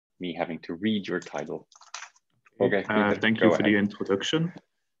me having to read your title. Okay, thank you for the introduction.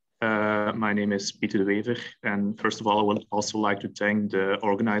 My name is Pieter De Wever, and first of all, I would also like to thank the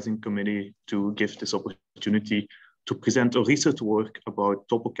organizing committee to give this opportunity to present a research work about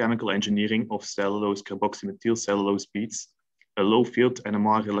topochemical engineering of cellulose carboxymethyl cellulose beads, a low-field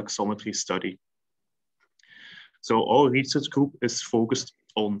NMR relaxometry study. So our research group is focused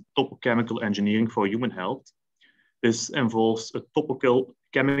on topochemical engineering for human health. This involves a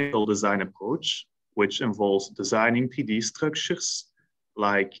topochemical design approach, which involves designing 3D structures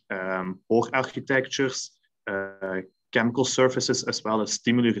like pore architectures, chemical surfaces, as well as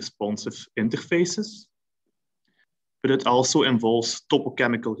stimuli-responsive interfaces. But it also involves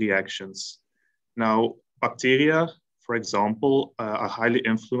topochemical reactions. Now, bacteria, for example, are highly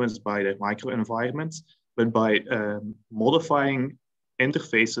influenced by their microenvironment, but by modifying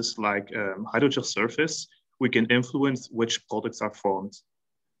interfaces like hydrogel surface, we can influence which products are formed.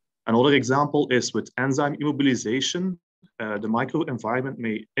 Another example is with enzyme immobilization. The microenvironment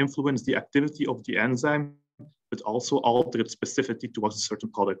may influence the activity of the enzyme, but also alter its specificity towards a certain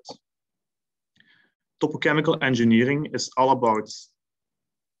product. Topochemical engineering is all about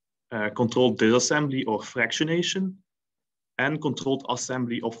controlled disassembly or fractionation and controlled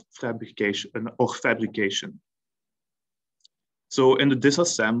assembly of fabrication. So in the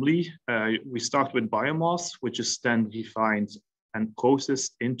disassembly, we start with biomass, which is then refined and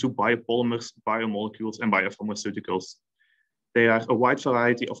processed into biopolymers, biomolecules, and biopharmaceuticals. There are a wide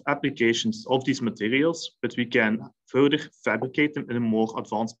variety of applications of these materials, but we can further fabricate them in more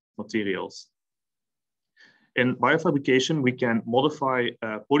advanced materials. In biofabrication, we can modify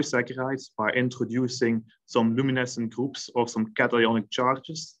polysaccharides by introducing some luminescent groups or some cationic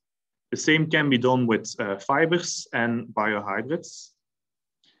charges. The same can be done with fibers and biohybrids.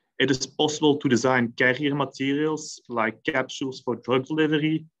 It is possible to design carrier materials like capsules for drug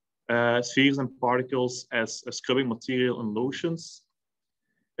delivery, spheres and particles as a scrubbing material in lotions.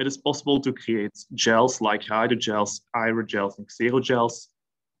 It is possible to create gels like hydrogels, aerogels, and xerogels,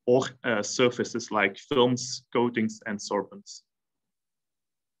 or surfaces like films, coatings, and sorbents.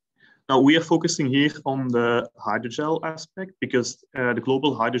 Now, we are focusing here on the hydrogel aspect because the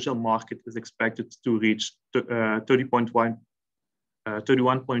global hydrogel market is expected to reach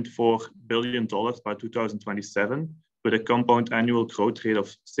 $31.4 billion by 2027, with a compound annual growth rate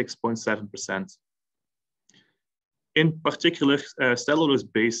of 6.7%. In particular,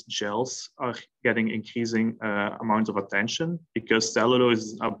 cellulose-based gels are getting increasing amounts of attention because cellulose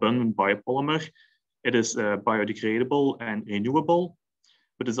is an abundant biopolymer. It is biodegradable and renewable,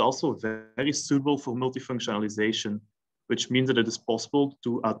 but is also very suitable for multifunctionalization, which means that it is possible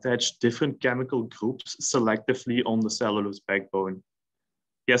to attach different chemical groups selectively on the cellulose backbone.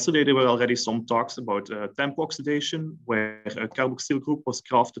 Yesterday, there were already some talks about tempo oxidation, where a carboxyl group was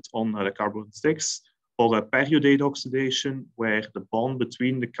crafted on the carbon 6, or a periodate oxidation, where the bond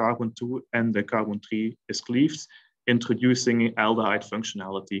between the carbon 2 and the carbon 3 is cleaved, introducing aldehyde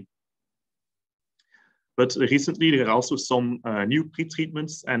functionality. But recently, there are also some new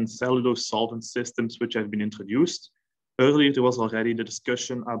pretreatments and cellulose solvent systems which have been introduced. Earlier, there was already the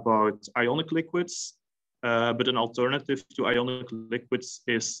discussion about ionic liquids, but an alternative to ionic liquids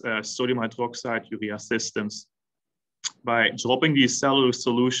is sodium hydroxide urea systems. By dropping these cellulose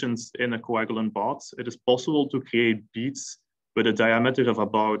solutions in a coagulant bath, it is possible to create beads with a diameter of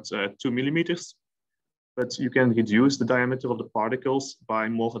about 2 millimeters, but you can reduce the diameter of the particles by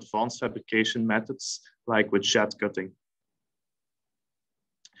more advanced fabrication methods, like with jet cutting.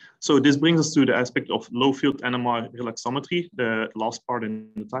 So this brings us to the aspect of low-field NMR relaxometry, the last part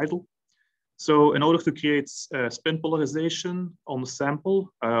in the title. So in order to create spin polarization on the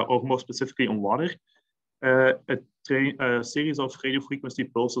sample, or more specifically on water, a series of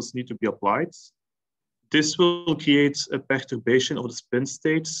radiofrequency pulses need to be applied. This will create a perturbation of the spin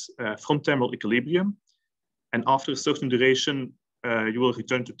states from thermal equilibrium. And after a certain duration, you will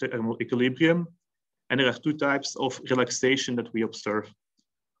return to thermal equilibrium. And there are two types of relaxation that we observe.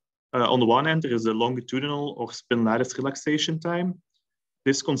 On the one hand, there is a longitudinal or spin lattice relaxation time.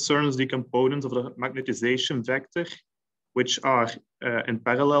 This concerns the components of the magnetization vector, which are in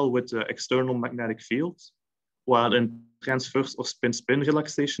parallel with the external magnetic field, while in transverse or spin-spin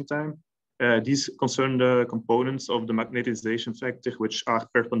relaxation time, these concern the components of the magnetization vector, which are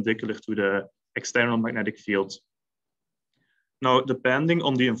perpendicular to the external magnetic field. Now, depending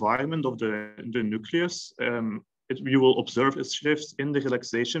on the environment of the nucleus, you will observe a shift in the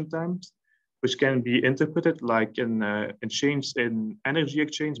relaxation times, which can be interpreted like a change in energy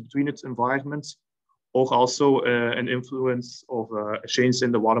exchange between its environments, or also an influence of a change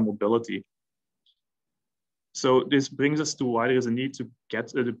in the water mobility. So this brings us to why there is a need to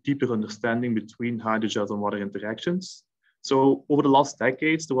get a deeper understanding between hydrogels and water interactions. So over the last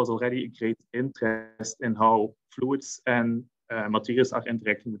decades, there was already a great interest in how fluids and materials are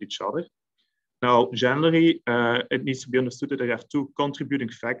interacting with each other. Now, generally, it needs to be understood that there are two contributing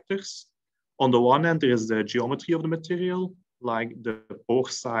factors. On the one hand, there is the geometry of the material, like the pore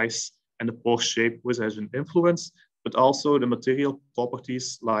size and the pore shape, which has an influence, but also the material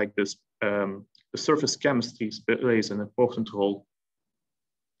properties like this, the surface chemistry plays an important role.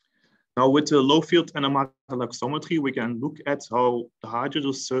 Now, with the low field NMR relaxometry, we can look at how the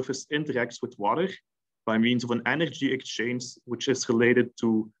hydrogel surface interacts with water by means of an energy exchange, which is related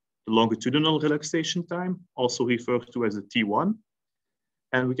to the longitudinal relaxation time, also referred to as the T1.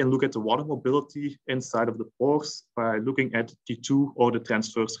 And we can look at the water mobility inside of the pores by looking at T2 or the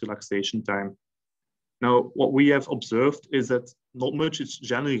transverse relaxation time. Now, what we have observed is that not much is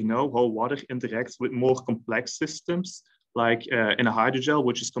generally known how water interacts with more complex systems, like in a hydrogel,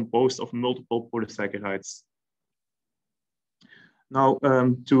 which is composed of multiple polysaccharides. Now,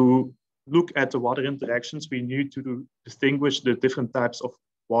 to look at the water interactions, we need to distinguish the different types of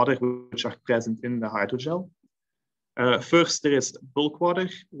water which are present in the hydrogel. First, there is bulk water,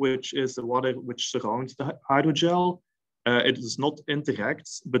 which is the water which surrounds the hydrogel. It does not interact,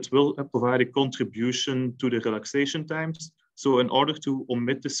 but will provide a contribution to the relaxation times. So in order to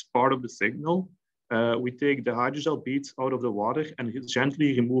omit this part of the signal, we take the hydrogel beads out of the water and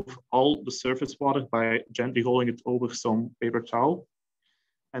gently remove all the surface water by gently rolling it over some paper towel.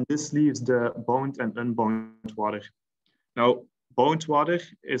 And this leaves the bound and unbound water. Now, bound water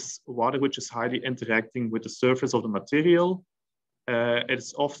is water which is highly interacting with the surface of the material.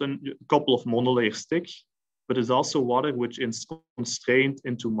 It's often a couple of monolayer thick, but it's also water which is constrained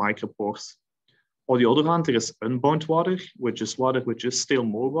into micropores. On the other hand, there is unbound water, which is water which is still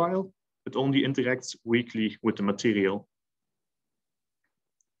mobile, but only interacts weakly with the material.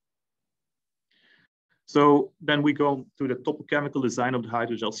 So then we go to the topochemical design of the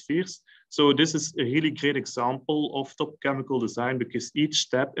hydrogel spheres. So this is a really great example of topochemical design because each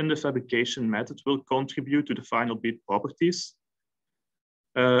step in the fabrication method will contribute to the final bead properties.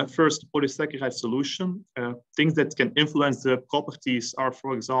 First, polysaccharide solution. Things that can influence the properties are,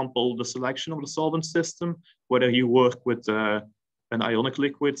 for example, the selection of the solvent system, whether you work with an ionic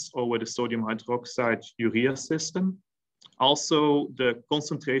liquids or with a sodium hydroxide urea system. Also, the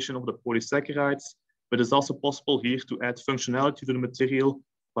concentration of the polysaccharides, but it's also possible here to add functionality to the material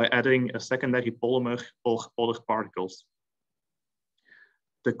by adding a secondary polymer or other particles.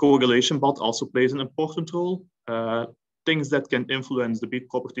 The coagulation bond also plays an important role. Things that can influence the bead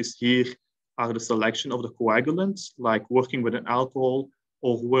properties here are the selection of the coagulants, like working with an alcohol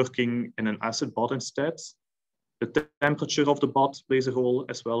or working in an acid bath instead. The temperature of the bath plays a role,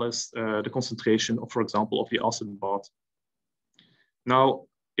 as well as the concentration of, for example, of the acid bath. Now,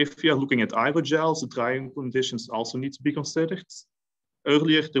 if you are looking at hydrogels, the drying conditions also need to be considered.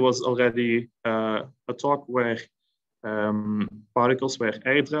 Earlier, there was already a talk where particles were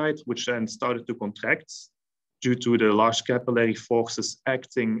air dried, which then started to contract due to the large capillary forces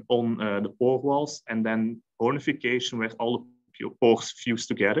acting on the pore walls, and then bonification where all the pores fuse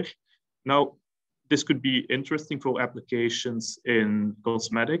together. Now, this could be interesting for applications in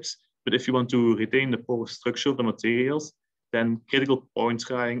cosmetics, but if you want to retain the porous structure of the materials, then critical point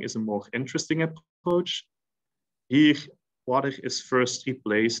drying is a more interesting approach. Here, water is first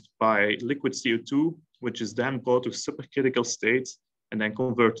replaced by liquid CO2, which is then brought to supercritical state and then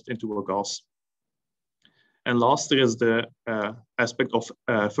converted into a gas. And last, there is the aspect of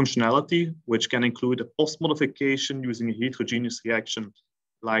functionality, which can include a post-modification using a heterogeneous reaction,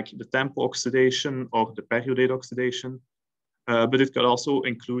 like the tempo oxidation or the periodate oxidation, but it could also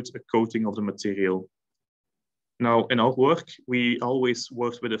include a coating of the material. Now, in our work, we always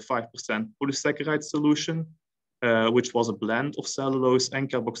worked with a 5% polysaccharide solution, which was a blend of cellulose and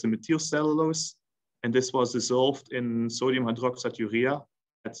carboxymethyl cellulose. And this was dissolved in sodium hydroxide urea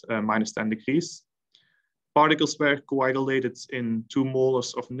at -10 degrees. Particles were coagulated in 2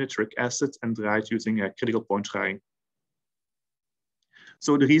 molars of nitric acid and dried using a critical point drying.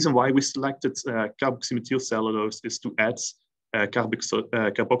 So the reason why we selected carboxymethyl cellulose is to add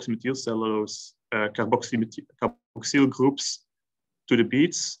carboxymethyl cellulose carboxyl groups to the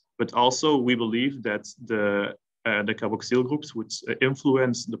beads, but also we believe that the carboxyl groups would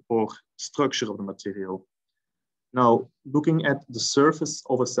influence the pore structure of the material. Now, looking at the surface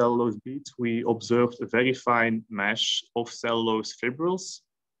of a cellulose bead, we observed a very fine mesh of cellulose fibrils,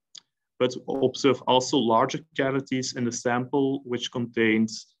 but observe also larger cavities in the sample, which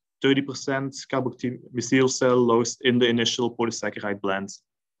contains 30% carboxymethyl cellulose in the initial polysaccharide blend.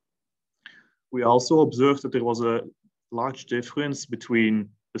 We also observed that there was a large difference between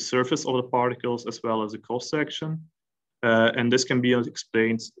the surface of the particles as well as the cross-section. And this can be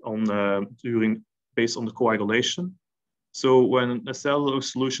explained based on the coagulation. So when a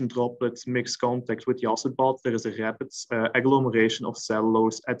cellulose solution droplet makes contact with the acid bath, there is a rapid agglomeration of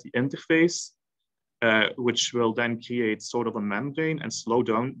cellulose at the interface, which will then create sort of a membrane and slow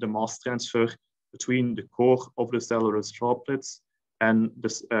down the mass transfer between the core of the cellulose droplets and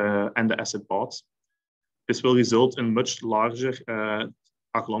the acid bath. This will result in much larger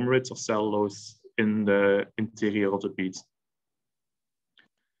agglomerates of cellulose in the interior of the bead.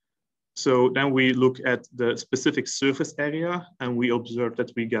 So then we look at the specific surface area, and we observe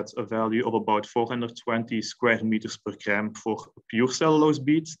that we get a value of about 420 square meters per gram for a pure cellulose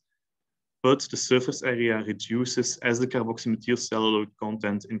bead, but the surface area reduces as the carboxymethyl cellulose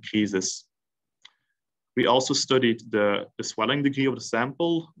content increases. We also studied the swelling degree of the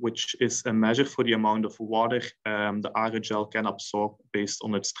sample, which is a measure for the amount of water the hydrogel can absorb based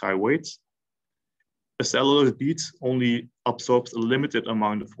on its dry weight. A cellulose bead only absorbs a limited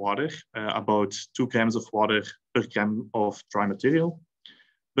amount of water, about 2 grams of water per gram of dry material.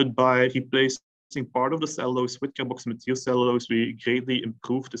 But by replacing part of the cellulose with carboxymethyl cellulose, we greatly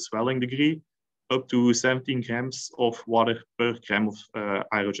improve the swelling degree up to 17 grams of water per gram of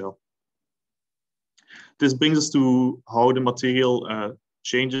hydrogel. This brings us to how the material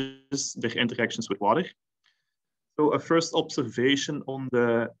changes their interactions with water. So a first observation on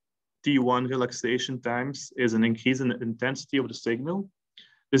the T1 relaxation times is an increase in the intensity of the signal.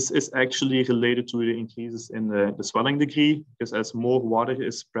 This is actually related to the increases in the swelling degree, because as more water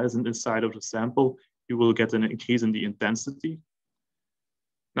is present inside of the sample, you will get an increase in the intensity.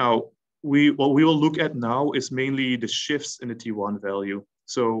 Now, what we will look at now is mainly the shifts in the T1 value.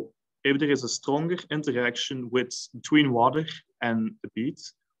 So if there is a stronger interaction between water and the bead,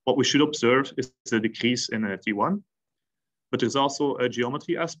 what we should observe is a decrease in T1. But there's also a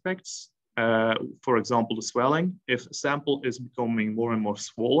geometry aspects. For example, the swelling. If a sample is becoming more and more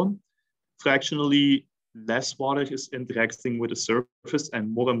swollen, fractionally less water is interacting with the surface,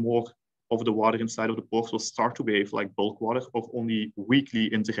 and more of the water inside of the pores will start to behave like bulk water or only weakly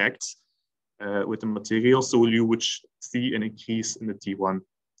interact with the material. So you would see an increase in the T1.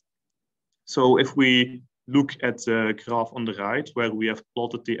 So if we look at the graph on the right, where we have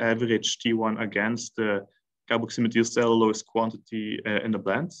plotted the average T1 against the carboxymethyl cellulose quantity in the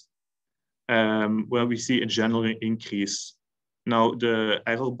blend, where we see a general increase. Now, the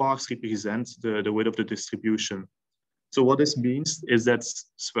error bars represent the width of the distribution. So what this means is that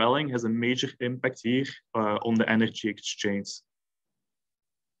swelling has a major impact here on the energy exchange.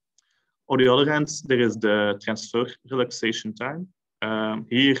 On the other hand, there is the transfer relaxation time.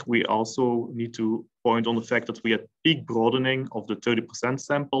 Here, we also need to point on the fact that we had peak broadening of the 30%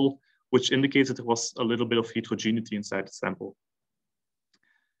 sample, which indicates that there was a little bit of heterogeneity inside the sample.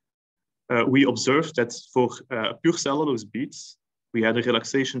 We observed that for pure cellulose beads, we had a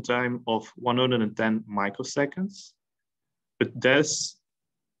relaxation time of 110 microseconds, but this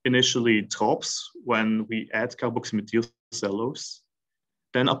initially drops when we add carboxymethyl cellulose,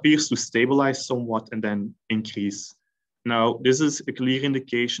 then appears to stabilize somewhat and then increase. Now, this is a clear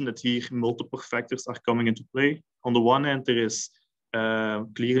indication that here multiple factors are coming into play. On the one hand, there is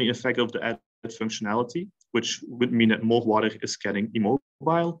clearly an effect of the added functionality, which would mean that more water is getting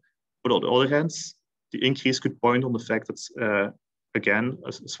immobile. But on the other hand, the increase could point on the fact that, again,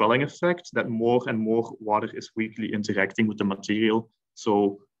 a swelling effect, that more and more water is weakly interacting with the material,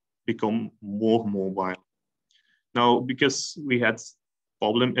 so become more mobile. Now, because we had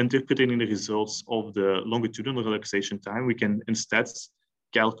problem interpreting the results of the longitudinal relaxation time, we can instead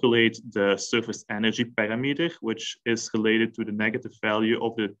calculate the surface energy parameter, which is related to the negative value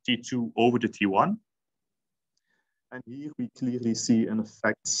of the T2 over the T1. And here we clearly see an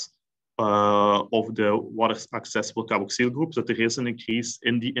effect of the water accessible carboxyl groups, that there is an increase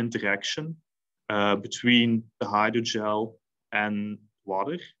in the interaction between the hydrogel and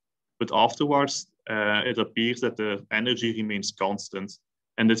water. But afterwards, it appears that the energy remains constant.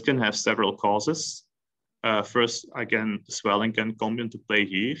 And this can have several causes. First, again, the swelling can come into play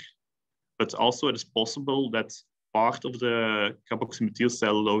here, but also it is possible that part of the carboxymethyl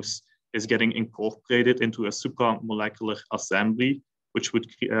cellulose is getting incorporated into a supramolecular assembly, which would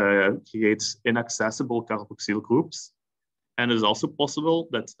create inaccessible carboxyl groups. And it is also possible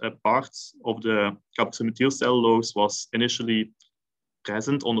that a part of the carboxymethyl cellulose was initially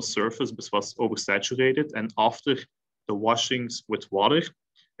present on the surface, but was oversaturated. And after the washings with water,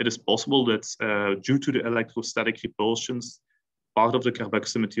 it is possible that due to the electrostatic repulsions, part of the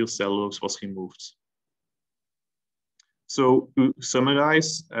carboxymethyl cellulose was removed. So to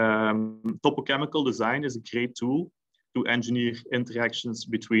summarize, topochemical design is a great tool to engineer interactions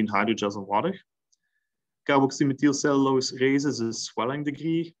between hydrogels and water. Carboxymethyl cellulose raises the swelling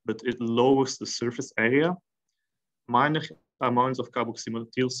degree, but it lowers the surface area. Minor amounts of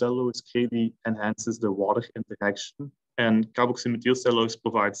carboxymethyl cellulose greatly enhances the water interaction, and carboxymethyl cellulose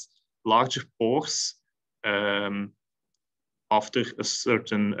provides larger pores after a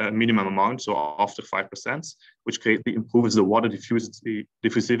certain minimum amount, so after 5%, which greatly improves the water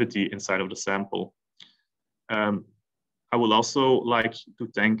diffusivity inside of the sample. I would also like to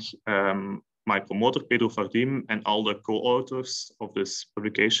thank my promoter, Pedro Fardim, and all the co-authors of this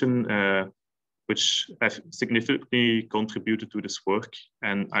publication, which have significantly contributed to this work.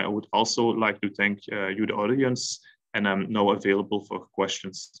 And I would also like to thank you, the audience, and I'm now available for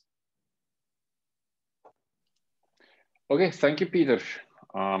questions. Okay, thank you, Peter.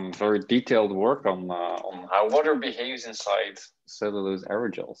 Very detailed work on how water behaves inside cellulose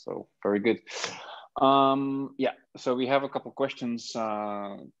aerogel. So very good. Yeah, so we have a couple questions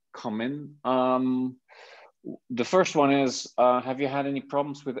come in. The first one is, have you had any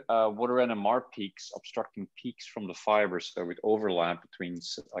problems with water NMR peaks obstructing peaks from the fibers? So with overlap between,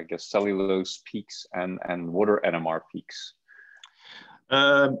 I guess, cellulose peaks and water NMR peaks?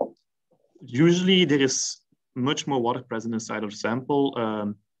 Usually there is much more water present inside of the sample.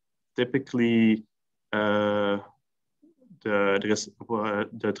 Typically, the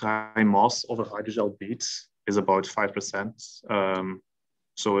dry mass of a hydrogel bead is about 5%.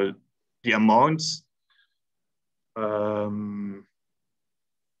 So the amount, so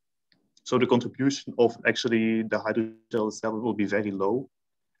the contribution of actually the hydrogel itself will be very low.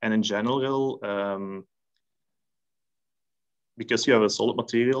 And in general, because you have a solid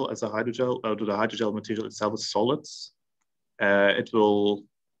material as a hydrogel, the hydrogel material itself is solid, it will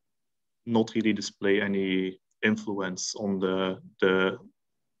not really display any influence on the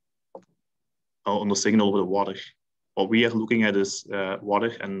signal of the water. What we are looking at is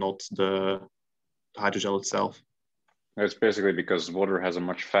water and not the hydrogel itself. It's basically because water has a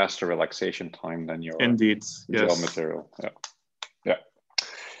much faster relaxation time than your Indeed, gel yes. material. Yeah.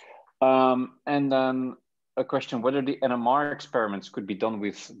 And then a question, whether the NMR experiments could be done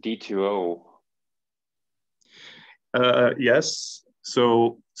with D2O? Yes.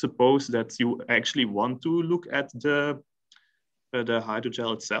 So suppose that you actually want to look at the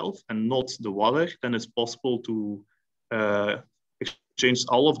hydrogel itself and not the water, then it's possible to exchange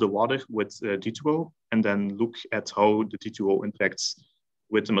all of the water with D2O and then look at how the D2O interacts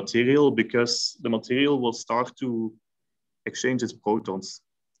with the material, because the material will start to exchange its protons.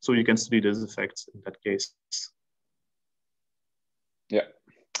 So you can study this effect in that case. Yeah.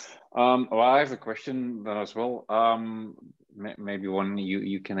 Well, I have a question as well. Maybe one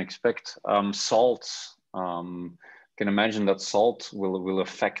you can expect. Salts. Can imagine that salt will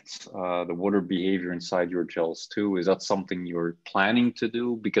affect the water behavior inside your gels too. Is that something you're planning to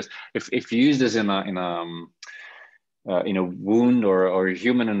do? Because if you use this in a wound or a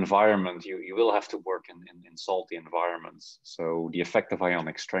human environment, you will have to work in salty environments. So the effect of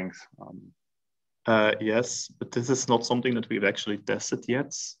ionic strength. Yes, but this is not something that we've actually tested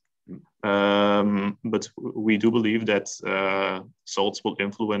yet. But we do believe that salts will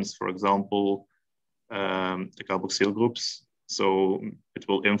influence, for example, the carboxyl groups. So it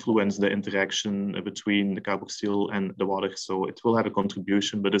will influence the interaction between the carboxyl and the water. So it will have a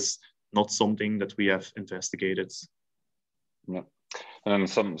contribution, but it's not something that we have investigated. Yeah. And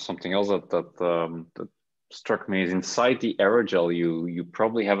something else that struck me is inside the aerogel, you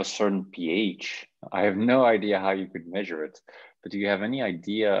probably have a certain pH. I have no idea how you could measure it, but do you have any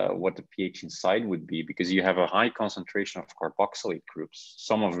idea what the pH inside would be? Because you have a high concentration of carboxylate groups,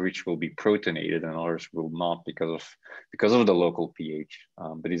 some of which will be protonated and others will not because of the local pH.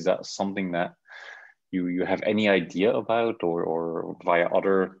 But is that something that you have any idea about, or via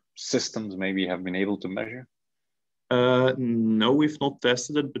other systems maybe have been able to measure? No, we've not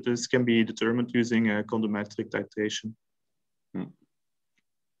tested it, but this can be determined using a condometric titration.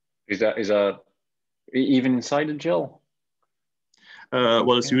 Is that even inside the gel?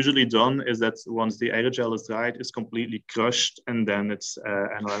 What is usually done is that once the aerogel is dried, it's completely crushed and then it's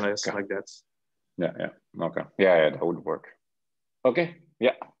analyzed like that. Yeah. Okay. Yeah, that would work. Okay.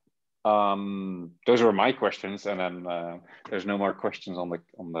 Yeah. Those were my questions, and then there's no more questions on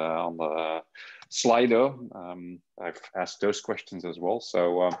the Slido. I've asked those questions as well.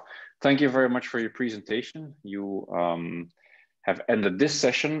 So thank you very much for your presentation. You have ended this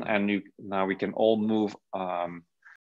session, and now we can all move